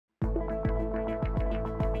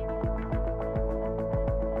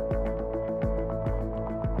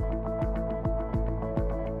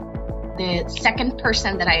The second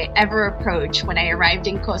person that I ever approached when I arrived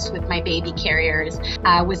in Coast with my baby carriers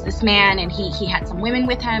was this man, and he had some women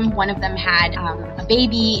with him. One of them had a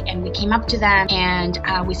baby, and we came up to them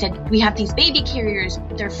and we said, we have these baby carriers.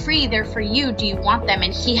 They're free. They're for you. Do you want them?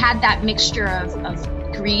 And he had that mixture of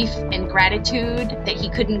grief and gratitude that he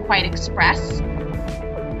couldn't quite express.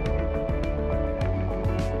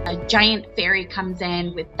 A giant ferry comes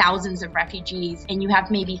in with thousands of refugees, and you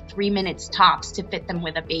have maybe 3 minutes tops to fit them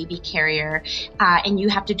with a baby carrier. And you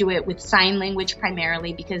have to do it with sign language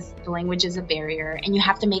primarily, because the language is a barrier, and you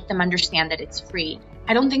have to make them understand that it's free.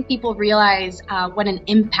 I don't think people realize what an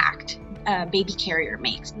impact a baby carrier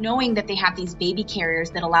makes. Knowing that they have these baby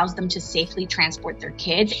carriers that allows them to safely transport their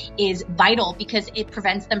kids is vital, because it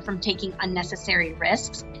prevents them from taking unnecessary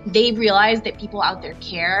risks. They realize that people out there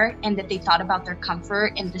care, and that they thought about their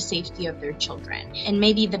comfort and the safety of their children. And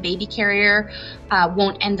maybe the baby carrier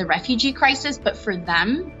won't end the refugee crisis, but for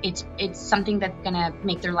them, it's something that's gonna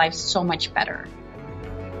make their lives so much better.